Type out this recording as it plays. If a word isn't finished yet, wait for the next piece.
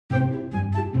Right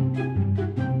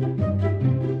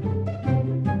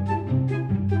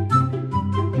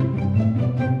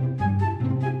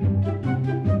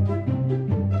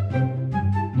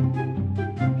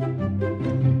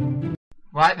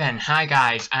then, hi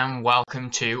guys and welcome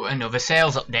to another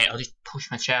sales update. I'll just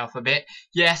push my chair off a bit.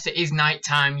 Yes, it is night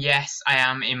time. Yes, I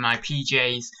am in my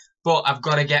PJs, but I've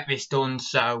got to get this done.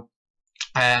 So,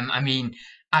 I mean,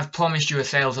 I've promised you a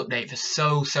sales update for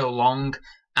so long,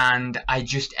 and I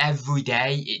just every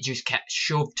day it just kept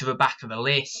shoved to the back of the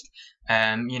list.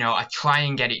 You know, I try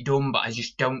and get it done, but I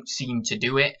just don't seem to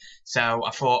do it. So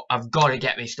I thought I've got to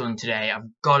get this done today. I've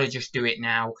got to just do it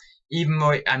now. Even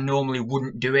though I normally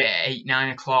wouldn't do it at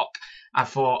 8-9 o'clock, I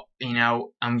thought, you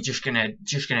know, I'm just gonna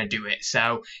do it.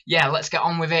 So yeah, let's get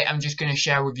on with it. I'm just gonna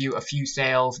share with you a few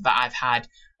sales that I've had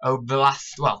over the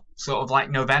last, well, sort of like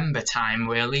November time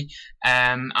really.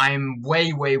 I'm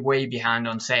way behind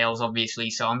on sales, obviously,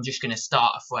 so I'm just gonna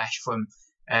start afresh from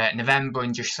November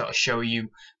and just sort of show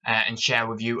you and share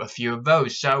with you a few of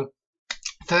those. So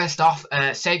first off,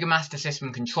 Sega Master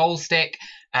System control stick.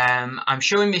 I'm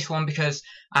showing this one because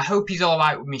I hope he's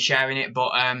alright with me sharing it,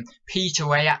 but Peter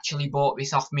Ray actually bought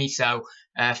this off me, so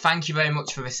thank you very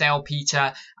much for the sale,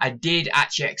 Peter. I did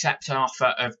actually accept an offer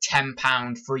of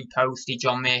 £10 free postage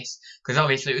on this, because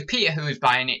obviously it was Peter who was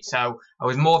buying it, so I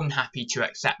was more than happy to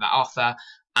accept that offer.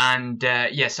 And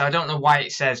yeah, so I don't know why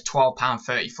it says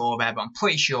 £12.34 there, but I'm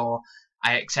pretty sure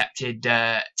I accepted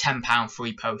 £10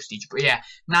 free postage. But yeah,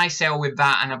 nice sale with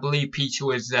that, and I believe Peter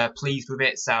was pleased with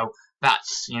it, so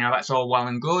that's, you know, that's all well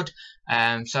and good.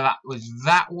 So that was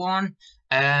that one.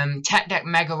 Tech Deck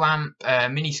Mega Ramp,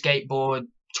 mini skateboard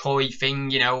toy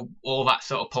thing, you know, all that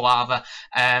sort of palaver.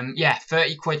 Yeah,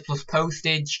 30 quid plus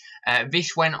postage.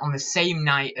 This went on the same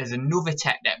night as another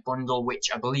Tech Deck bundle, which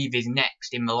I believe is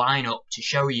next in the lineup to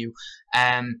show you.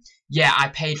 Yeah, I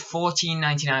paid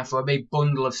 £14.99 for a big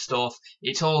bundle of stuff.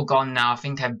 It's all gone now. I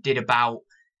think I did about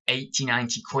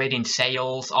 80-90 quid in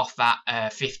sales off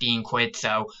that 15 quid,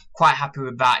 so quite happy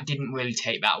with that. Didn't really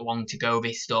take that long to go,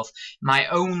 this stuff. My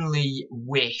only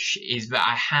wish is that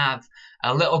I have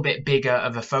a little bit bigger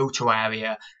of a photo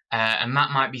area, and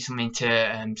that might be something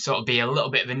to sort of be a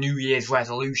little bit of a New Year's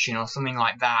resolution or something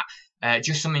like that.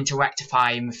 Just something to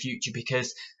rectify in the future,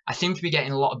 because I seem to be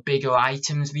getting a lot of bigger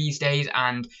items these days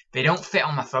and they don't fit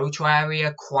on my photo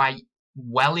area quite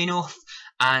well enough,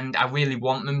 and I really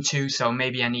want them to, so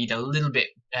maybe I need a little bit,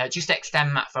 just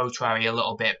extend that photo area a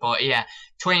little bit. But yeah,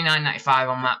 £29.95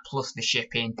 on that plus the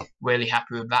shipping. Really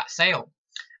happy with that sale.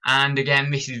 And again,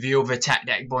 this is the other Tech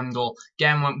Deck bundle.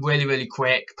 Again, went really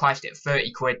quick, priced it at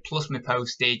 30 quid plus my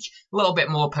postage. A little bit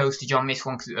more postage on this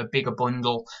one because it's a bigger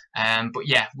bundle. But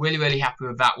yeah, really happy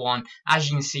with that one. As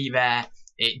you can see there,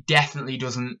 it definitely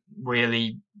doesn't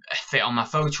really fit on my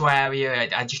photo area.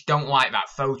 I just don't like that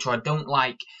photo. I don't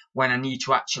like when I need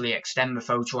to actually extend the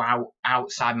photo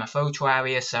outside my photo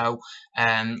area. So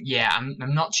yeah, I'm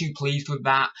not too pleased with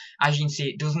that. As you can see,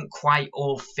 it doesn't quite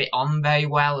all fit on very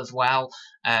well as well.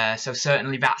 So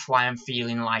certainly that's why I'm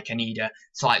feeling like I need a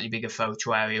slightly bigger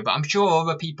photo area. But I'm sure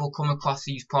other people come across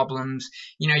these problems.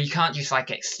 You know, you can't just like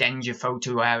extend your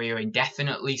photo area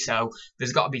indefinitely, so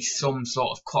there's got to be some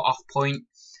sort of cut-off point.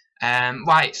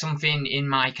 Right, something in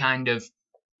my kind of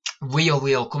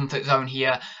real comfort zone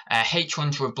here. H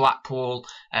Hunter of Blackpool,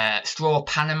 straw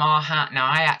Panama hat. Now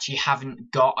I actually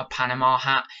haven't got a Panama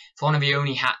hat. It's one of the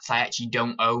only hats I actually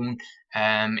don't own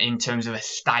in terms of a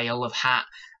style of hat.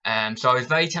 So I was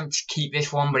very tempted to keep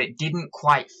this one, but it didn't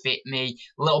quite fit me.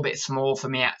 A little bit small for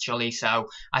me actually, so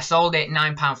I sold it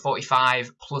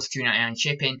 £9.45 plus £2.99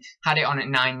 shipping. Had it on at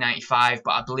 £9.95,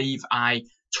 but I believe I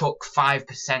took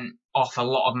 5% off a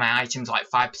lot of my items, like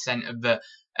 5% of the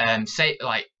say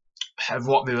like of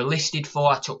what they were listed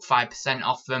for. I took 5%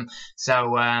 off them,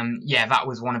 so yeah, that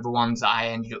was one of the ones that I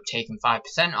ended up taking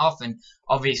 5% off, and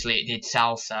obviously it did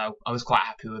sell, so I was quite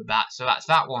happy with that. So that's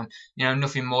that one. You know,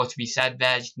 nothing more to be said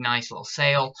there, just a nice little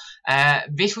sale.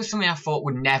 This was something I thought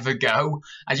would never go.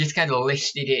 I just kind of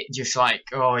listed it, just like,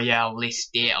 oh yeah, I'll list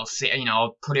it, I'll see, you know,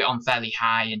 I'll put it on fairly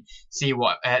high and see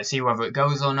what see whether it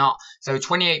goes or not. So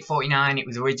 £28.49, it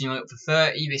was originally up for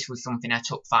 £30. This was something I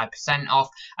took 5% off.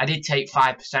 I did take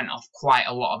 5% off quite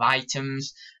a lot of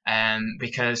items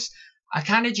because I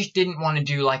kind of just didn't want to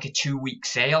do like a 2-week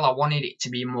sale. I wanted it to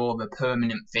be more of a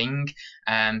permanent thing.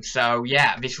 So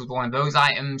yeah, this was one of those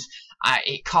items.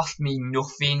 It cost me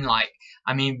nothing. Like,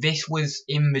 I mean, this was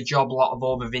in the job lot of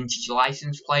all the vintage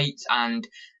license plates, and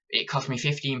it cost me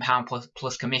 £15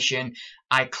 plus commission.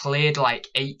 I cleared like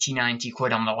 80-90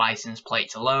 quid on the license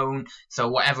plates alone. So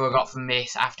whatever I got from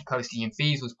this after postage and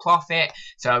fees was profit.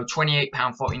 So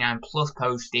 £28.49 plus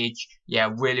postage. Yeah,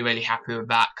 really happy with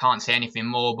that. Can't say anything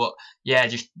more, but yeah,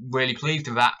 just really pleased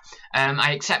with that.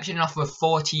 I accepted an offer of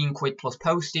 14 quid plus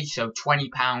postage, so £20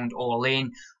 all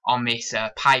in on this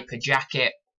Piper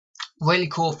jacket. Really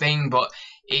cool thing, but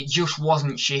it just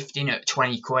wasn't shifting at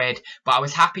 20 quid. But I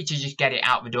was happy to just get it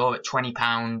out the door at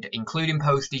 £20, including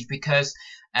postage, because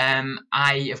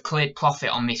I have cleared profit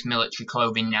on this military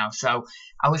clothing now. So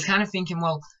I was kind of thinking,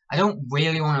 well, I don't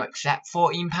really want to accept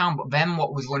 £14, but then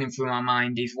what was running through my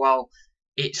mind is, well,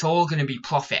 it's all going to be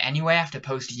profit anyway after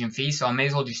postage and fees, so I may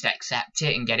as well just accept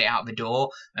it and get it out the door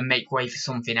and make way for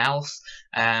something else.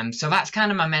 So that's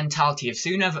kind of my mentality. As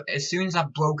soon as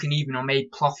I've broken even or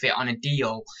made profit on a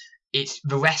deal, it's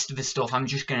the rest of the stuff I'm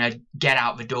just going to get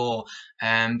out the door,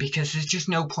 because there's just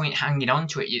no point hanging on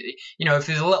to it. You know, if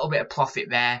there's a little bit of profit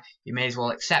there, you may as well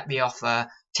accept the offer,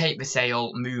 take the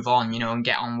sale, move on, you know, and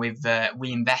get on with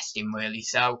reinvesting, really.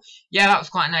 So yeah, that was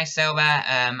quite a nice sale there.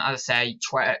 As I say,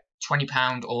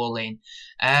 £20 all in.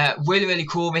 Really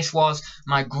cool this was.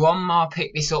 My grandma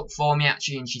picked this up for me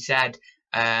actually, and she said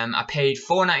I paid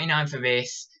 £4.99 for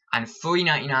this and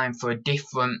 £3.99 for a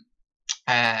different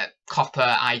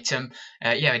copper item.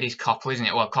 Yeah, it is copper, isn't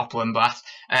it? Well, copper and brass.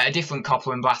 A different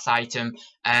copper and brass item.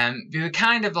 They were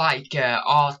kind of like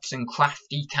arts and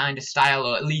crafty kind of style,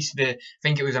 or at least I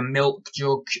think it was a milk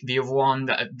jug, the other one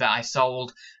that I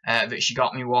sold, that she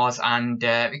got me was, and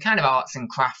they're kind of arts and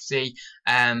crafty,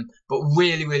 but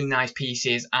really nice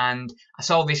pieces. And I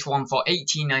sold this one for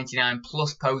 £18.99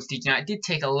 plus postage. Now it did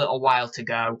take a little while to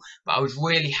go, but I was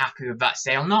really happy with that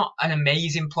sale. Not an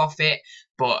amazing profit,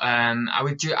 but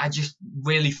I just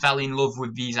really fell in love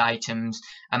with these items,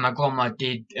 and my grandma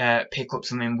did pick up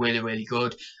something really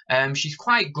good. She's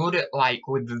quite good at, like,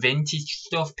 with the vintage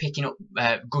stuff, picking up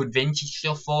good vintage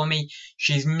stuff for me.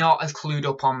 She's not as clued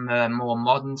up on the more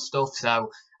modern stuff,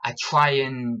 so I try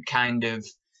and kind of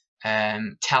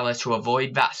tell her to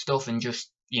avoid that stuff, and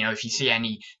just, you know, if you see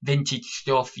any vintage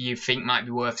stuff you think might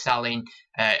be worth selling,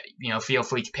 you know, feel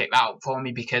free to pick that up for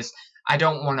me, because I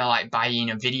don't want to, like, buy in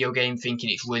a video game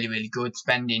thinking it's really good,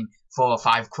 spending 4 or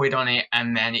 5 quid on it,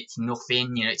 and then it's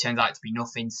nothing, you know, it turns out to be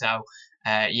nothing. So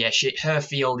yeah, her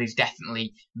field is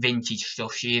definitely vintage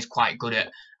stuff. She is quite good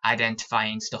at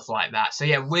identifying stuff like that. So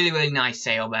yeah, really nice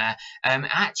sale there. It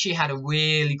actually had a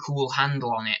really cool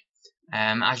handle on it,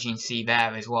 as you can see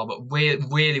there as well, but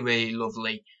really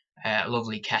lovely,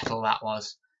 lovely kettle that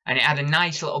was. And it had a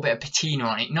nice little bit of patina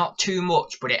on it, not too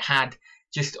much, but it had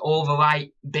just all the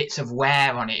right bits of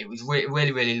wear on it. It was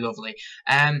really lovely.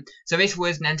 So this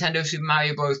was Nintendo Super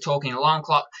Mario Bros. Talking Alarm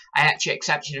Clock. I actually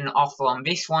accepted an offer on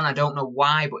this one. I don't know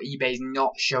why, but eBay's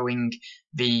not showing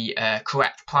the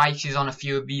correct prices on a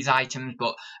few of these items,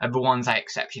 but the ones I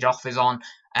accepted offers on.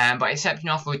 But I accepted an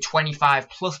offer with 25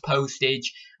 plus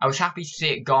postage. I was happy to see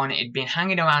it gone. It had been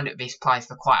hanging around at this price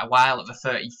for quite a while, at the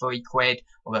 33 quid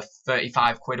or the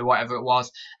 35 quid or whatever it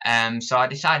was. So I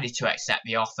decided to accept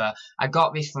the offer. I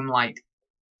got this from, like,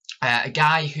 a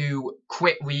guy who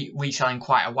quit reselling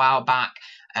quite a while back.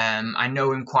 I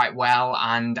know him quite well,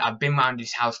 and I've been around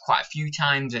his house quite a few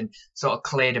times and sort of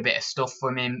cleared a bit of stuff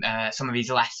from him, some of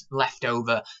his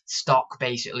leftover stock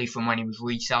basically from when he was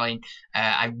reselling.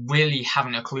 I really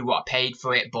haven't a clue what I paid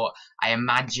for it, but I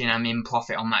imagine I'm in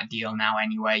profit on that deal now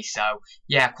anyway, so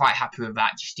yeah, quite happy with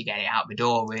that, just to get it out the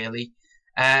door really.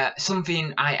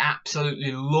 Something I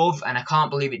absolutely love, and I can't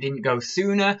believe it didn't go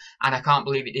sooner, and I can't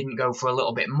believe it didn't go for a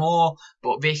little bit more,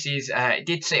 but this is, it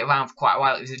did sit around for quite a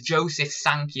while. It was a Joseph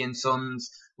Sankey and Sons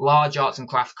large arts and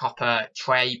craft copper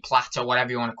tray, platter,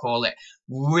 whatever you want to call it.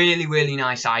 Really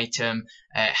nice item.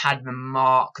 It had the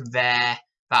mark there,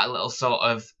 that little sort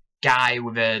of guy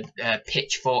with a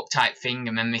pitchfork type thing,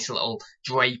 and then this little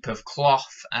drape of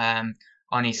cloth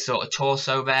on his sort of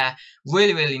torso there.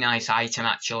 Really nice item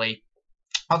actually.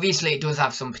 Obviously, it does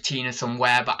have some patina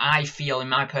somewhere, but I feel, in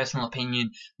my personal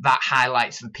opinion, that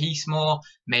highlights the piece more.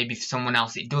 Maybe for someone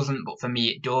else it doesn't, but for me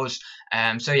it does.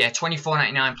 So yeah,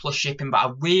 £24.99 plus shipping, but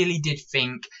I really did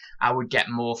think I would get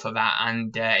more for that,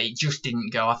 and it just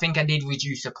didn't go. I think I did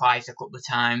reduce the price a couple of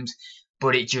times,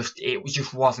 but it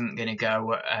just wasn't going to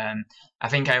go. I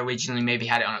think I originally maybe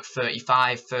had it on at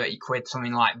 35, 30 quid,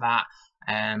 something like that.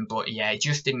 But yeah, it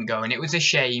just didn't go, and it was a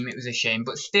shame. It was a shame,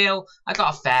 but still, I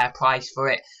got a fair price for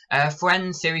it.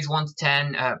 Friends Series 1 to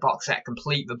 10 box set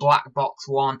complete, the black box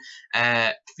one.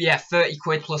 Yeah, 30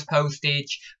 quid plus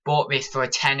postage. Bought this for a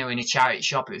tenner in a charity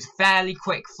shop. It was a fairly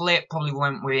quick flip. Probably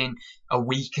went within a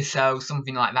week or so,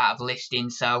 something like that, of listing.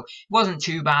 So it wasn't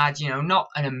too bad. You know, not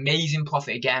an amazing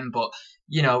profit again, but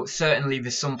you know, certainly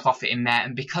there's some profit in there,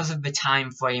 and because of the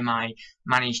time frame I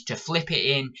managed to flip it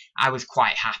in, I was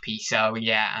quite happy. So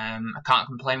yeah, I can't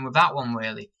complain with that one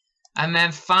really. And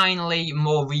then finally,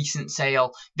 more recent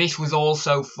sale. This was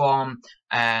also from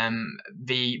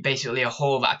basically a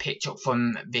haul that I picked up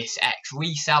from this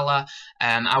ex-reseller.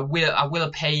 I will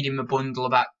have paid in the bundle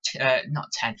about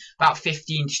about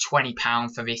 15 to 20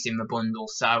 pounds for this in the bundle.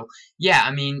 So yeah,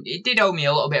 I mean, it did owe me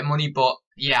a little bit of money, but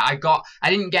yeah, I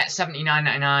didn't get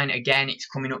 £79.99. Again, it's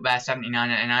coming up there,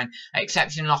 £79.99. I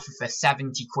accepted an offer for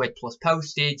 70 quid plus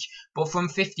postage, but from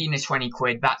 15 to 20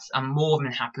 quid, I'm more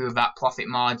than happy with that profit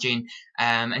margin.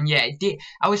 And yeah, it did.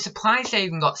 I was surprised I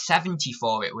even got 70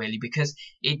 for it really, because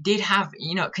it did have,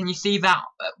 you know, can you see that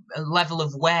level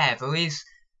of wear? There is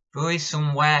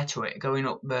some wear to it going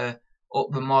up the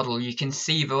model. You can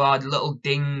see there are little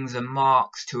dings and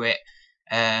marks to it.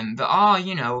 That are,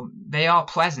 you know, they are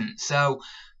pleasant. So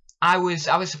I was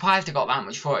surprised I got that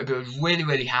much for it, but I was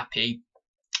really happy.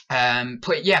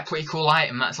 Pretty cool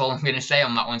item. That's all I'm going to say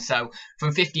on that one. So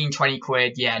from 15, 20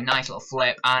 quid, yeah, nice little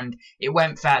flip, and it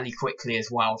went fairly quickly as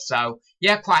well. So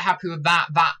yeah, quite happy with that.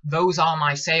 Those are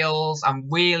my sales. I'm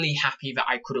really happy that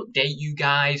I could update you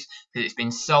guys, because it's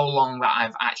been so long that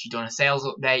I've actually done a sales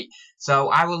update. So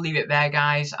I will leave it there,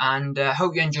 guys, and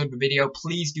hope you enjoyed the video.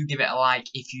 Please do give it a like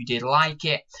if you did like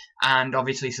it, and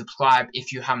obviously subscribe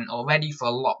if you haven't already for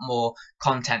a lot more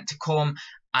content to come.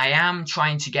 I am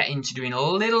trying to get into doing a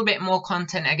little bit more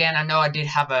content again. I know I did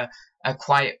have a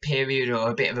quiet period or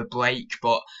a bit of a break,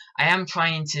 but I am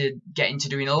trying to get into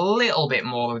doing a little bit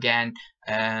more again.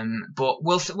 But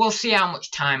we'll see how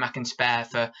much time I can spare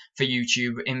for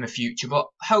YouTube in the future. But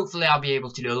hopefully I'll be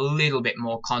able to do a little bit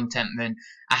more content than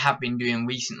I have been doing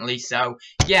recently. So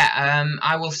yeah,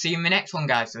 I will see you in the next one,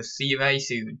 guys. So see you very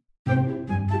soon.